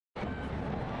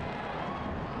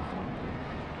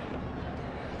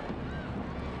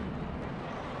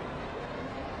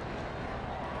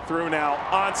through now.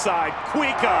 Onside,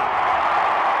 Kuikka.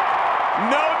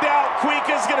 No doubt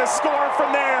Kuikka's gonna score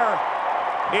from there.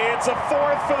 It's a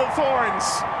fourth for the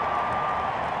Thorns.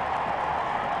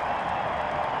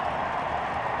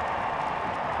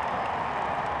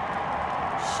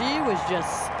 She was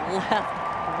just left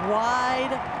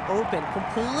wide open,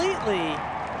 completely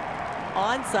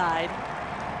onside.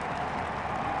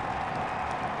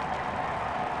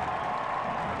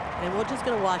 And we're just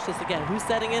gonna watch this again. Who's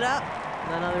setting it up?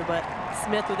 None other but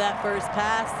Smith with that first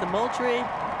pass to Moultrie.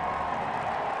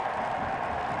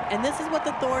 And this is what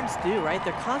the Thorns do, right?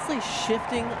 They're constantly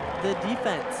shifting the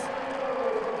defense.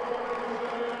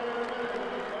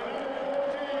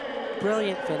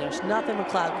 Brilliant finish. Nothing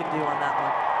McLeod could do on that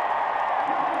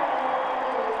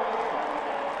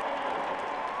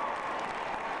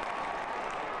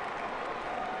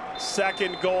one.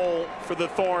 Second goal for the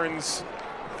Thorns.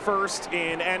 First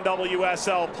in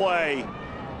NWSL play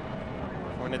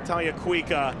for Natalia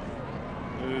Kuikka,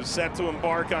 who's set to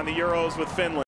embark on the Euros with Finland.